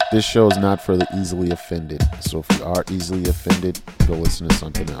This show is not for the easily offended. So if you are easily offended, go listen to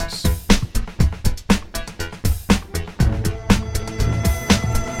something else.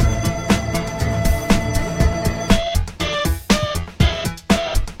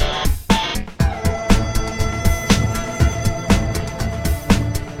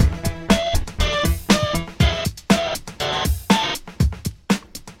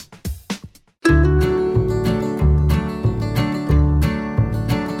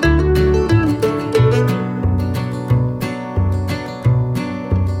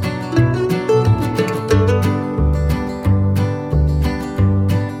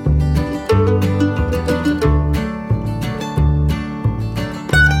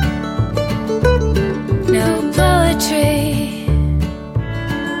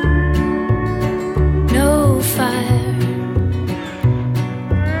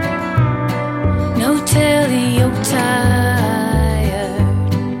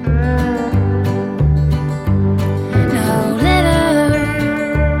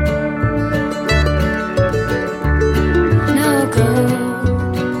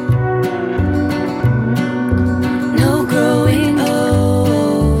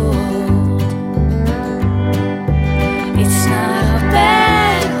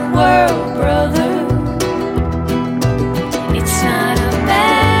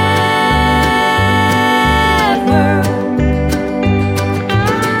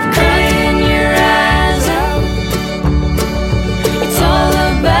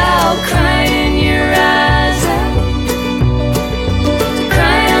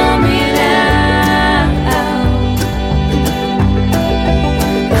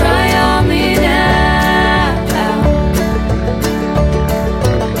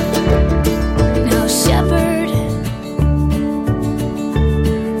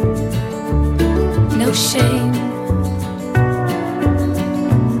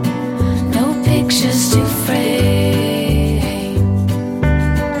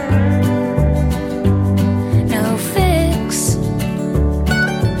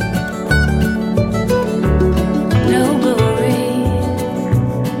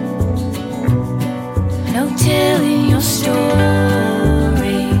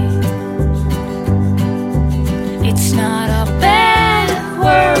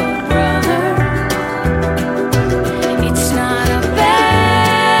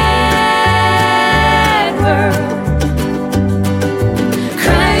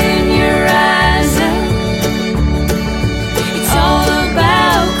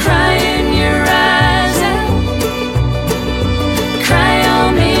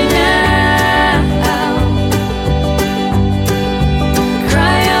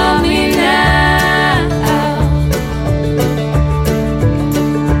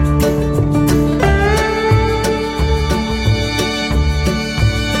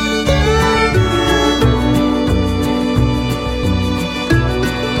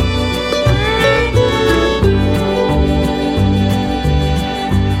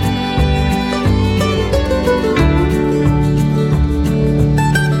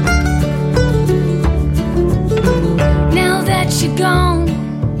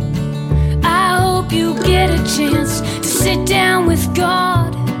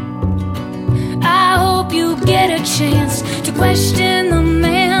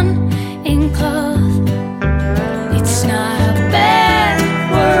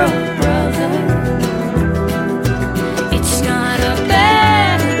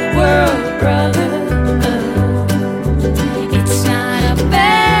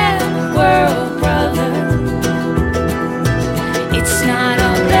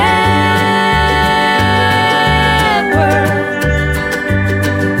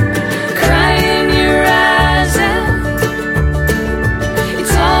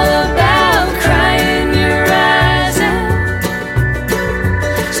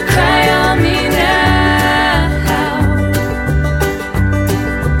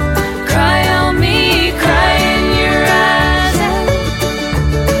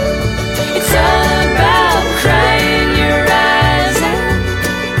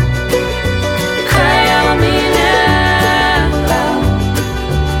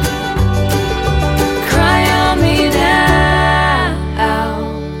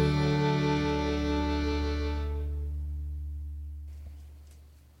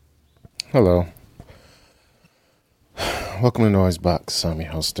 Hello. Welcome to Noisebox. I'm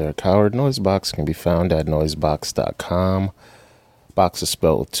your host, Derek Howard. Noisebox can be found at noisebox.com. Box is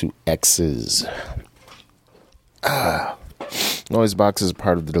spelled with 2 X's. Noisebox is a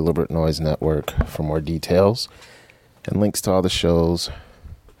part of the Deliberate Noise Network. For more details and links to all the shows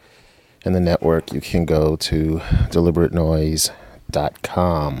in the network, you can go to deliberatenoise.com.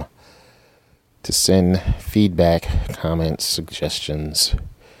 boxaspelt2x.com to send feedback, comments, suggestions,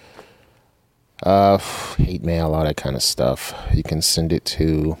 hate mail, all that kind of stuff. You can send it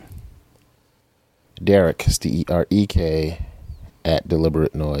to Derek, Derek, at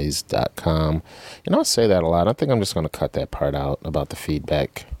deliberatenoise.com. I say that a lot. I think I'm just going to cut that part out about the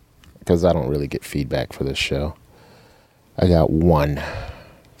feedback because I don't really get feedback for this show. I got one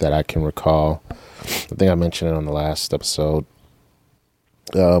that I can recall. I think I mentioned it on the last episode.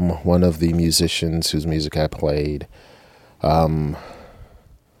 One of the musicians whose music I played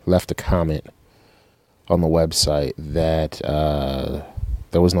left a comment on the website that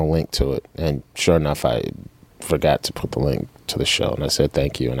there was no link to it. And sure enough, I forgot to put the link to the show. And I said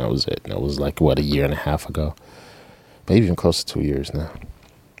thank you, and that was it. And it was like, a year and a half ago. Maybe even close to 2 years now.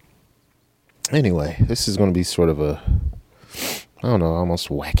 Anyway, this is going to be sort of a, I don't know, almost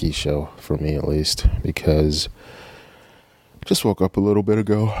wacky show for me at least, because I just woke up a little bit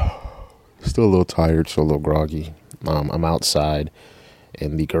ago. Still a little tired, still a little groggy. I'm outside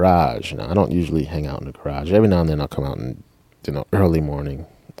in the garage. Now, I don't usually hang out in the garage. Every now and then I'll come out in, early morning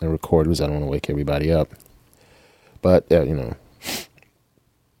and record because I don't want to wake everybody up. But,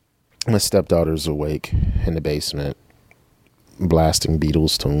 my stepdaughter's awake in the basement, blasting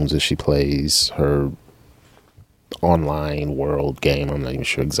Beatles tunes as she plays her online world game. I'm not even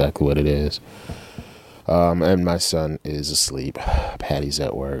sure exactly what it is. And my son is asleep. Patty's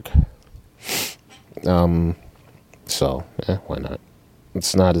at work. So, why not?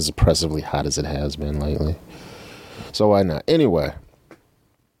 It's not as oppressively hot as it has been lately. So why not? Anyway,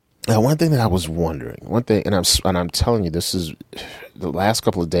 one thing that I was wondering, and I'm telling you, this is the last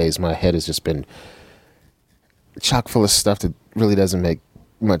couple of days, my head has just been chock full of stuff that really doesn't make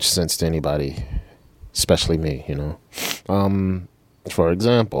much sense to anybody, especially me, For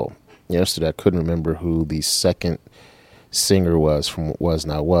example, yesterday I couldn't remember who the second singer was from Was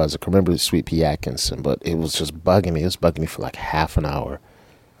Not Was. I can remember Sweet Pea Atkinson, but it was just bugging me. It was bugging me for like half an hour.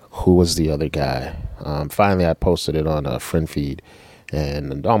 Who was the other guy? Finally, I posted it on a friend feed,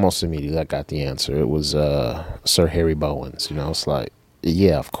 and almost immediately I got the answer. It was Sir Harry Bowens. It's like,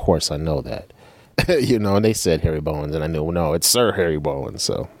 yeah, of course I know that. And they said Harry Bowens, and I knew, no, it's Sir Harry Bowens.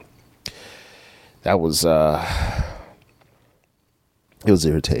 So that was, it was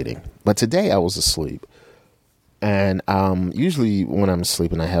irritating. But today I was asleep. And usually when I'm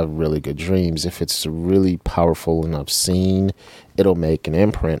asleep and I have really good dreams, if it's a really powerful enough scene, it'll make an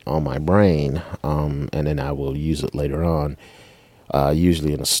imprint on my brain, and then I will use it later on,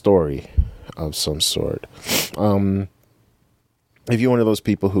 usually in a story of some sort. If you're one of those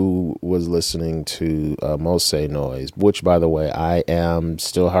people who was listening to Mose Noise, which, by the way, I am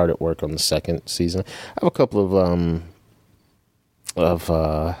still hard at work on the second season. I have a couple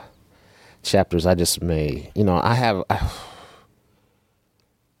of chapters I just made.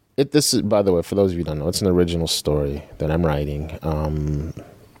 This is, by the way, for those of you who don't know, it's an original story that I'm writing.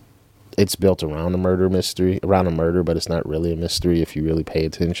 It's built around a murder, but it's not really a mystery if you really pay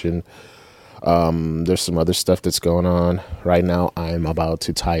attention. There's some other stuff that's going on right now. I'm about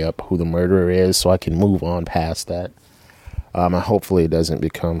to tie up who the murderer is so I can move on past that. Hopefully it doesn't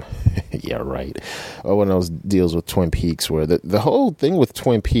become, one of those deals with Twin Peaks where the whole thing with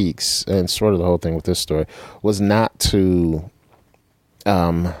Twin Peaks and sort of the whole thing with this story was not to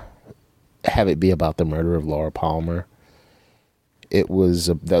have it be about the murder of Laura Palmer. It was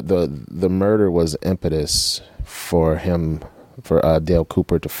the murder was impetus for Dale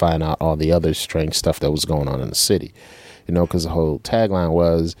Cooper to find out all the other strange stuff that was going on in the city, because the whole tagline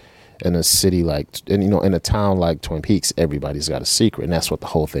was, in a city in a town like Twin Peaks, everybody's got a secret. And that's what the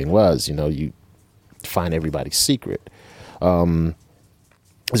whole thing was. You find everybody's secret. As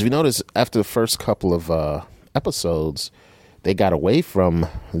we noticed, after the first couple of episodes, they got away from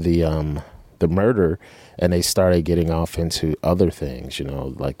the murder and they started getting off into other things,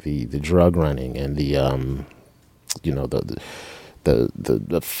 like the drug running and the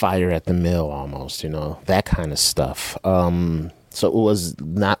fire at the mill almost, that kind of stuff. So it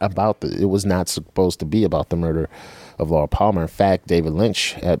was not supposed to be about the murder of Laura Palmer. In fact, David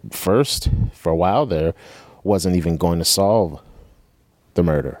Lynch at first, for a while there, wasn't even going to solve the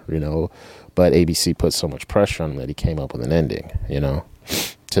murder, but ABC put so much pressure on him that he came up with an ending,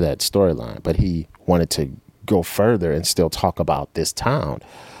 to that storyline. But he wanted to go further and still talk about this town.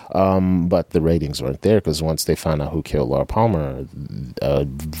 But the ratings weren't there because once they found out who killed Laura Palmer, a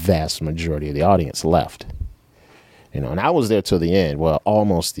vast majority of the audience left. And I was there till the end. Well,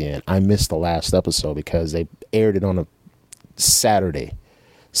 almost the end. I missed the last episode because they aired it on a Saturday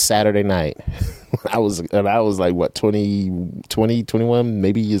night. I was like, what, 21,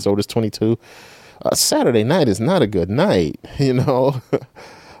 maybe as old as 22. Saturday night is not a good night, you know.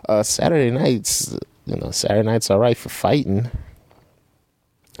 Saturday nights, Saturday night's all right for fighting.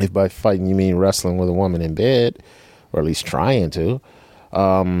 If by fighting you mean wrestling with a woman in bed, or at least trying to.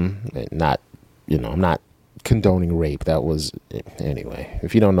 Not, I'm not condoning rape. That was, anyway.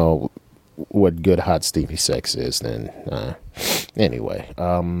 If you don't know what good hot steamy sex is, then anyway.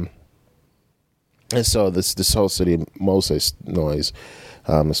 And so this whole city of Moses noise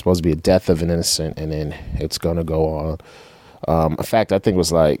is supposed to be a death of an innocent, and then it's gonna go on. In fact, I think I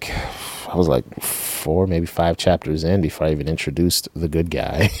was like 4, maybe 5 chapters in before I even introduced the good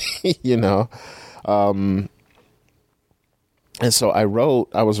guy, And so this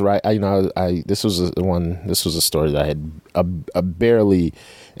was a story that I had a barely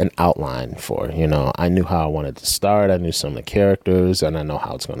an outline for. I knew how I wanted to start. I knew some of the characters, and I know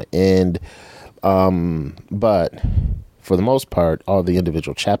how it's going to end. But for the most part, all the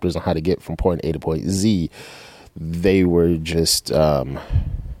individual chapters on how to get from point A to point Z, they were just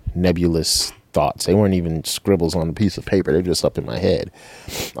nebulous thoughts. They weren't even scribbles on a piece of paper. They're just up in my head.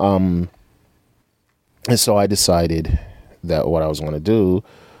 And so I decided that what I was going to do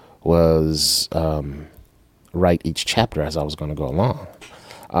was write each chapter as I was going to go along.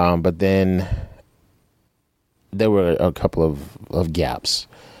 But then there were a couple of gaps.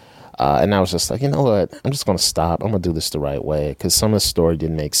 And I was just like, you know what? I'm just going to stop. I'm going to do this the right way, because some of the story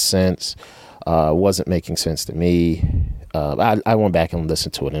didn't make sense. Wasn't making sense to me. I went back and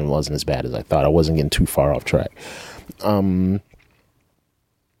listened to it, and it wasn't as bad as I thought. I wasn't getting too far off track. And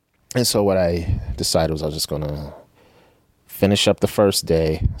so what I decided was I was just going to finish up the first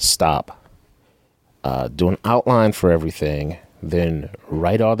day, stop, do an outline for everything, then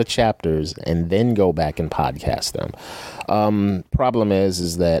write all the chapters, and then go back and podcast them. Problem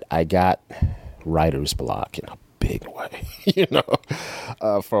is that I got writer's block in a big way.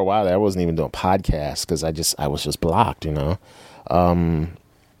 For a while there, I wasn't even doing podcasts because I was just blocked.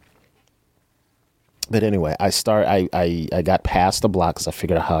 But anyway, I got past the block because I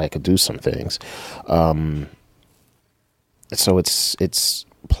figured out how I could do some things. So it's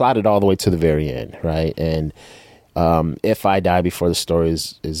plotted all the way to the very end, right? And if I die before the story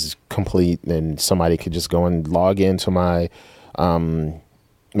is complete, then somebody could just go and log into my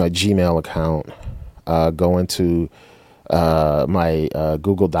Gmail account, go into my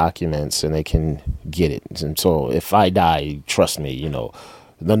Google Documents, and they can get it. And so if I die, trust me,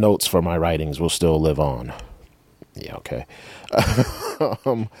 the notes for my writings will still live on. Yeah, okay.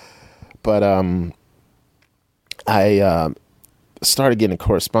 But I started getting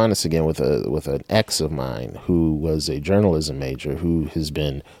correspondence again with an ex of mine who was a journalism major who has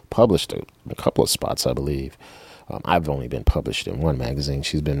been published a couple of spots, I believe. I've only been published in one magazine.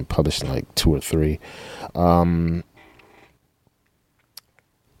 She's been published in like 2 or 3. And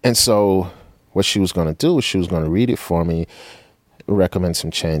so what she was going to do is she was going to read it for me, recommend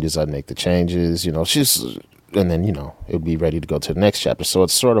some changes. I'd make the changes, and then, it would be ready to go to the next chapter. So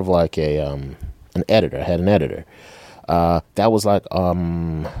it's sort of like an editor. I had an editor. That was like,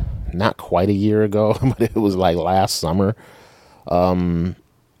 not quite a year ago, but it was like last summer.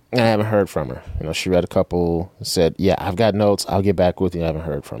 I haven't heard from her. She read a couple, said, yeah, I've got notes. I'll get back with you. I haven't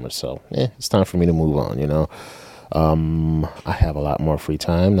heard from her. So it's time for me to move on. I have a lot more free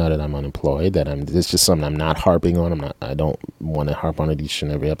time now that I'm unemployed, it's just something I'm not harping on. I don't want to harp on it each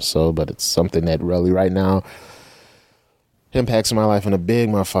and every episode, but it's something that really right now impacts my life in a big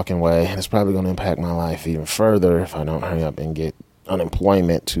motherfucking way. And it's probably going to impact my life even further if I don't hurry up and get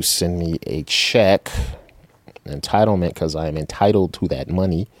unemployment to send me a check, entitlement, because I am entitled to that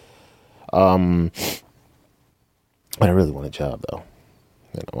money. I really want a job, though.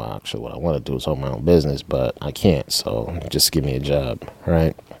 Well, actually, what I want to do is own my own business, but I can't, so just give me a job,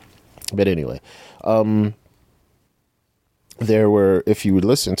 right? But anyway, there were, if you would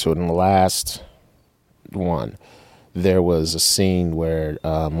listen to it in the last one, there was a scene where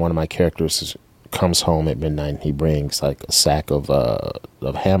one of my characters comes home at midnight and he brings like a sack of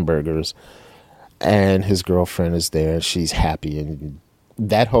hamburgers, and his girlfriend is there. She's happy, and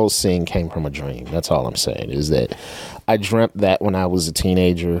that whole scene came from a dream. That's all I'm saying, is that I dreamt that when I was a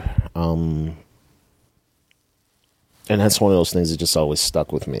teenager. And that's one of those things that just always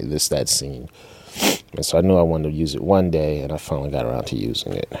stuck with me, that scene. And so I knew I wanted to use it one day, and I finally got around to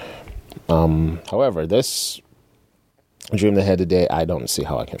using it. However, this dream that I had today, I don't see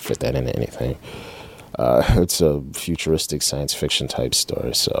how I can fit that into anything. It's a futuristic science fiction type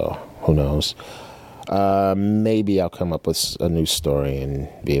story, so who knows? Maybe I'll come up with a new story and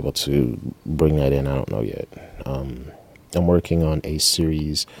be able to bring that in. I don't know yet. I'm working on a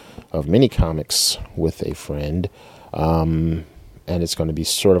series of mini comics with a friend. and it's going to be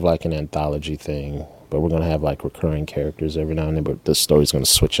sort of like an anthology thing, but we're going to have like recurring characters every now and then, but the story's going to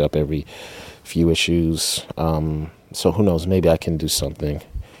switch up every few issues. So who knows, maybe I can do something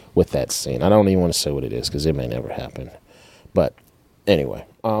with that scene. I don't even want to say what it is because it may never happen. But anyway,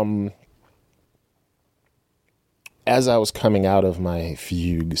 as I was coming out of my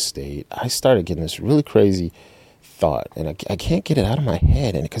fugue state, I started getting this really crazy thought, and I can't get it out of my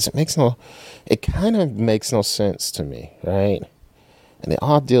head, and because it kind of makes no sense to me, right? And it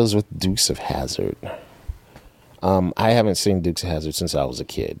all deals with Dukes of Hazzard. I haven't seen Dukes of Hazzard since I was a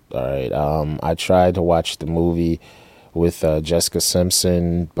kid. All right. I tried to watch the movie with Jessica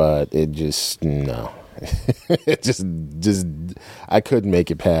Simpson, but it just no. It just I couldn't make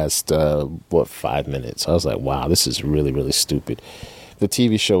it past 5 minutes. I was like, wow, this is really, really stupid. The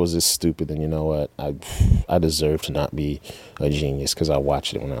TV show was this stupid, and you know what? I deserve to not be a genius because I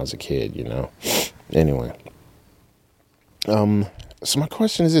watched it when I was a kid. Anyway. So my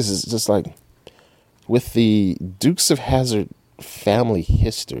question is this: is just like with the Dukes of Hazzard family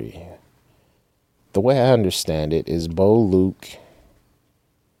history. The way I understand it is Bo Luke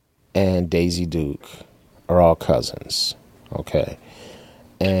and Daisy Duke are all cousins, okay?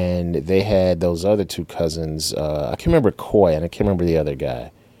 And they had those other two cousins. I can remember Coy, and I can't remember the other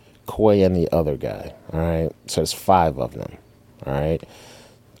guy. Coy and the other guy, all right? So there's 5 of them, all right?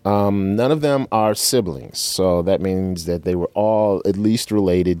 None of them are siblings, so that means that they were all at least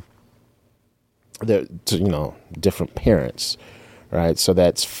related. They're to, different parents, right? So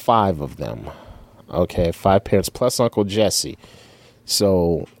that's 5 of them. Okay, 5 parents plus Uncle Jesse.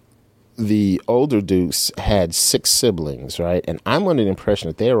 So the older Dukes had 6 siblings, right? And I'm under the impression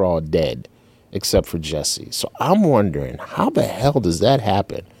that they were all dead except for Jesse. So I'm wondering, how the hell does that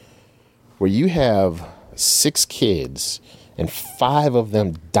happen? Where you have 6 kids and 5 of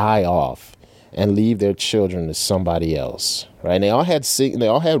them die off and leave their children to somebody else, right? And they all had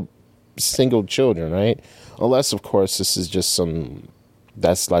single children, right? Unless, of course, this is just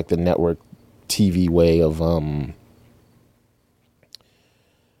that's like the network TV way of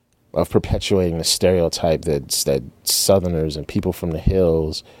perpetuating the stereotype that Southerners and people from the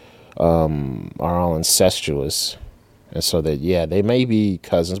hills are all incestuous, and so that they may be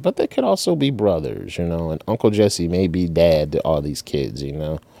cousins, but they could also be brothers, and Uncle Jesse may be dad to all these kids,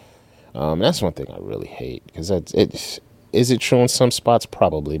 That's one thing I really hate, because is it true in some spots?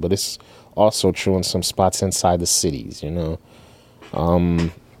 Probably, but it's also true in some spots inside the cities,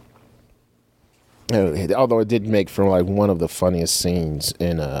 Although it did make for like one of the funniest scenes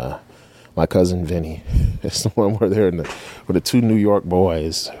in My Cousin Vinny. It's the one where they're where the 2 New York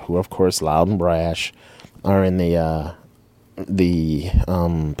boys, who are of course loud and brash, are in the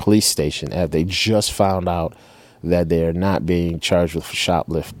police station. They just found out that they're not being charged with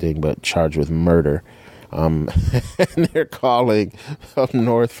shoplifting, but charged with murder. And they're calling up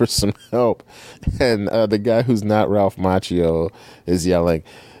north for some help. And the guy who's not Ralph Macchio is yelling,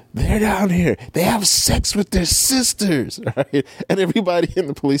 "They're down here. They have sex with their sisters," right? And everybody in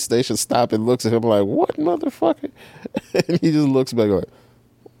the police station stops and looks at him like, "What, motherfucker?" And he just looks back like,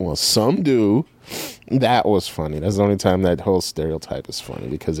 "Well, some do." That was funny. That's the only time that whole stereotype is funny,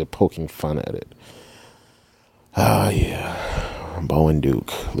 because they're poking fun at it. Oh, yeah. Bo and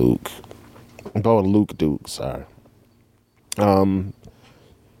Luke Duke, sorry.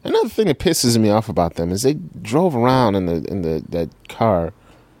 Another thing that pisses me off about them is they drove around in that car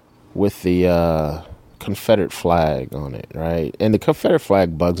with the Confederate flag on it, right? And the Confederate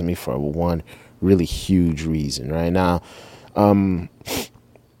flag bugs me for one really huge reason, right? Now,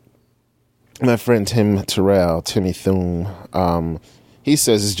 my friend Timmy Thune, he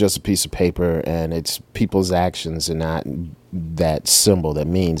says it's just a piece of paper and it's people's actions and not that symbol that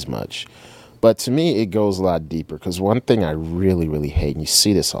means much. But to me, it goes a lot deeper, because one thing I really, really hate, and you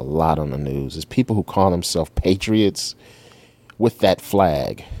see this a lot on the news, is people who call themselves patriots with that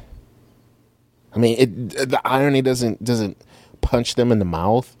flag. I mean, the irony doesn't punch them in the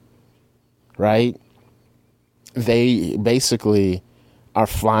mouth, right? They basically are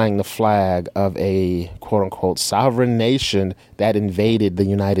flying the flag of a quote-unquote sovereign nation that invaded the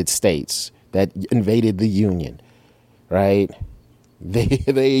United States, that invaded the Union, right?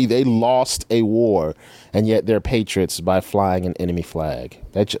 They lost a war, and yet they're patriots by flying an enemy flag.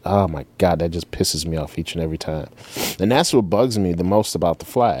 Oh my God, that just pisses me off each and every time. And that's what bugs me the most about the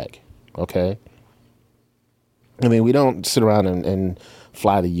flag, okay? I mean, we don't sit around and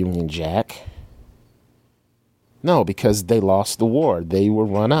fly the Union Jack. No, because they lost the war. They were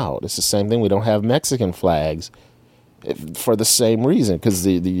run out. It's the same thing. We don't have Mexican flags for the same reason, because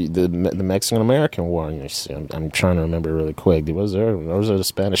the Mexican American War. I'm trying to remember really quick. Was there the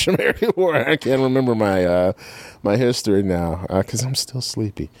Spanish American War? I can't remember my history now because I'm still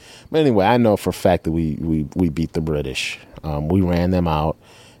sleepy. But anyway, I know for a fact that we beat the British. We ran them out,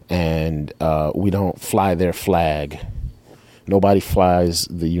 and we don't fly their flag. Nobody flies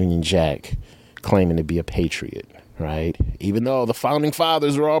the Union Jack, claiming to be a patriot, right? Even though the founding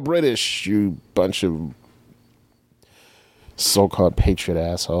fathers were all British, you bunch of so-called patriot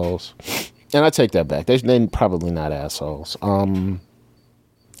assholes. And I take that back. They're probably not assholes.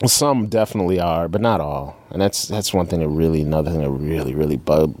 Some definitely are, but not all. And that's one thing another thing that really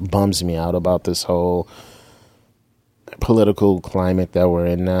bums me out about this whole political climate that we're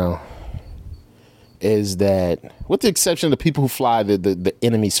in now, is that, with the exception of the people who fly the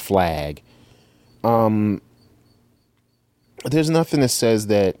enemy's flag, there's nothing that says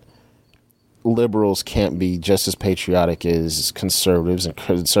that liberals can't be just as patriotic as conservatives, and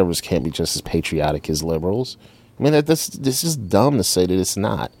conservatives can't be just as patriotic as liberals. I mean, this is dumb to say that it's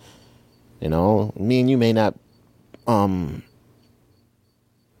not. You know, me and you may not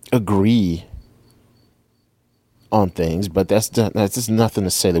agree on things, but that's just nothing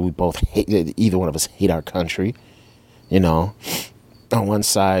to say that we both hate, that either one of us hate our country. You know, on one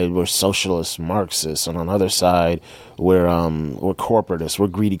side we're socialists, Marxists, and on the other side we're corporatists. We're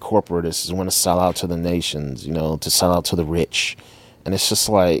greedy corporatists who want to sell out to the nations, you know, to sell out to the rich. And it's just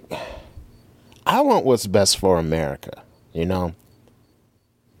like, I want what's best for America, you know.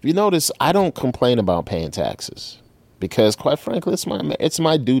 If you notice, I don't complain about paying taxes because, quite frankly, it's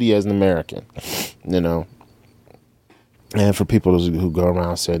my duty as an American, you know. And for people who go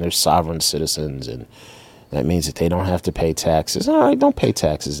around saying they're sovereign citizens and that means that they don't have to pay taxes. All right, don't pay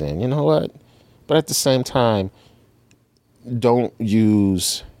taxes then. You know what? But at the same time, don't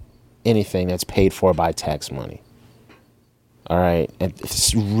use anything that's paid for by tax money. All right? And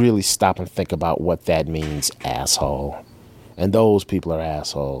just really stop and think about what that means, asshole. And those people are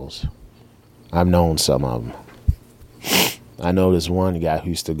assholes. I've known some of them. I know this one guy who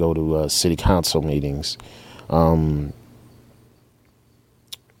used to go to city council meetings with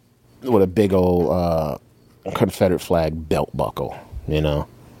a big old Confederate flag belt buckle, you know.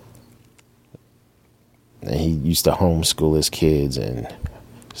 And he used to homeschool his kids, and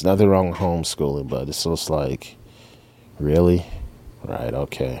there's nothing wrong with homeschooling, but it's just like, really? Right,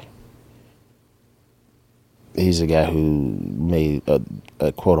 okay. He's a guy who made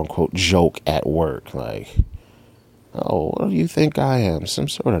a quote-unquote joke at work, like, oh, what do you think I am, some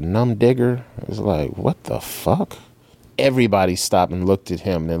sort of numb digger? It's like, what the fuck? Everybody stopped and looked at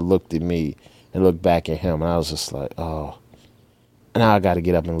him, and then looked at me, and looked back at him, and I was just like, oh, now I got to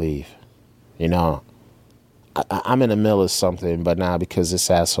get up and leave. You know, I'm in the middle of something, but now because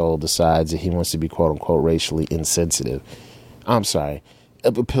this asshole decides that he wants to be quote-unquote racially insensitive, I'm sorry,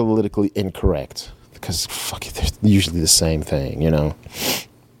 politically incorrect, because fuck it, they're usually the same thing, you know.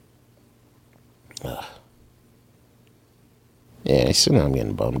 Yeah, so now I'm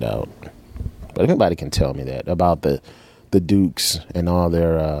getting bummed out. But if anybody can tell me that about the Dukes and all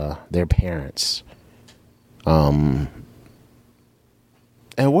their parents,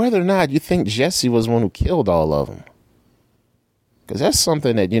 and whether or not you think Jesse was the one who killed all of them, because that's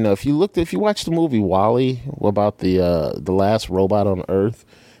something that, you know, if you watch the movie WALL-E about the last robot on Earth,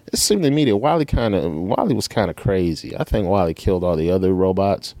 it seemed to me that WALL-E was kind of crazy. I think WALL-E killed all the other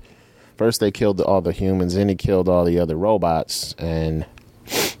robots. First they killed all the humans, then he killed all the other robots, and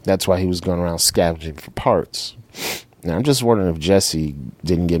that's why he was going around scavenging for parts. Now, I'm just wondering if Jesse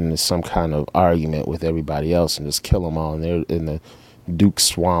didn't get into some kind of argument with everybody else and just kill them all in the Duke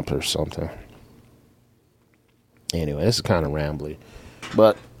Swamp or something. Anyway, this is kind of rambly,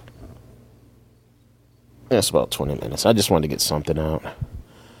 but it's about 20 minutes. I just wanted to get something out.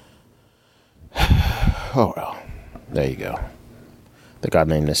 Oh, well, there you go. I think I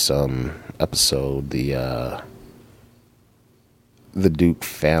named this episode the Duke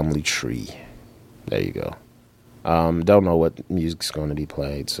Family Tree. There you go. Don't know what music's going to be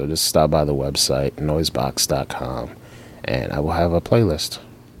played, so just stop by the website, noisebox.com, and I will have a playlist.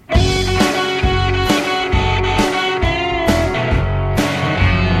 The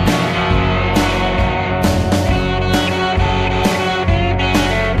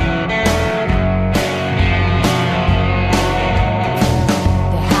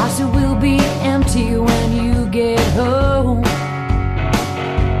house will be empty when you get home.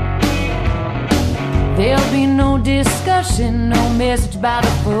 There'll be no discussion, no message by the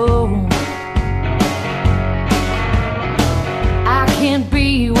phone. I can't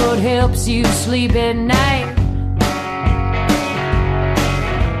be what helps you sleep at night.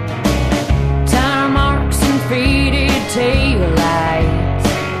 Time marks and faded taillights.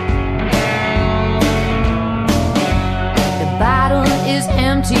 The bottle is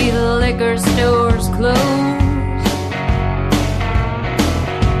empty, the liquor store's closed.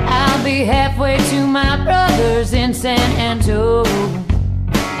 I'll be halfway to my brother's in San Antonio.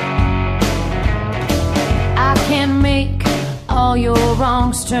 I can make all your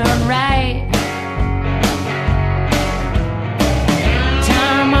wrongs turn right.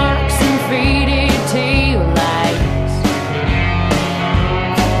 Tire marks and faded taillights.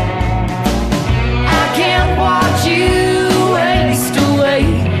 I can't watch you waste away,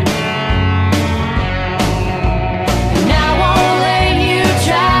 and I won't let you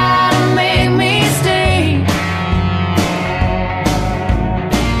try to make me stay.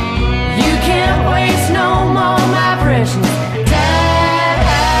 You can't waste no more my precious time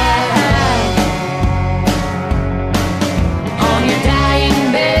on your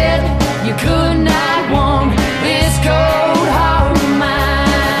dying bed. You could not warm this cold heart of mine.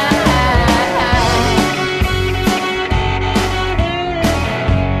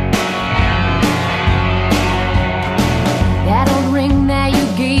 That old ring that you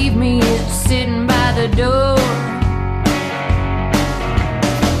gave me is sitting by the door.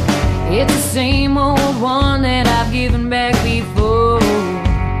 It's the same old one that I've given back before.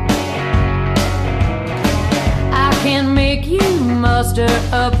 I can make you muster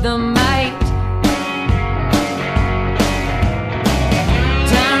up the might.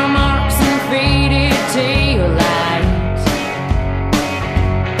 Tire marks and faded taillights.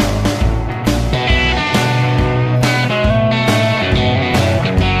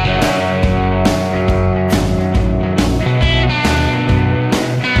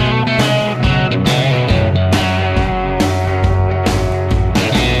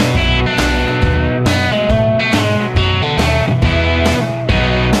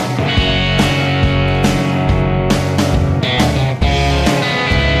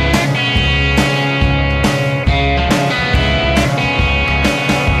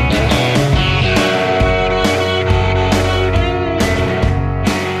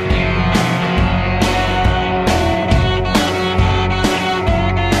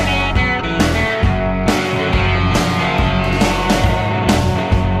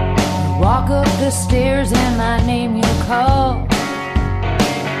 Walk up the stairs and my name you call.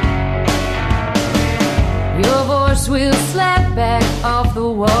 Your voice will slap back off the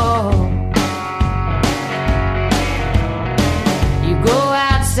wall.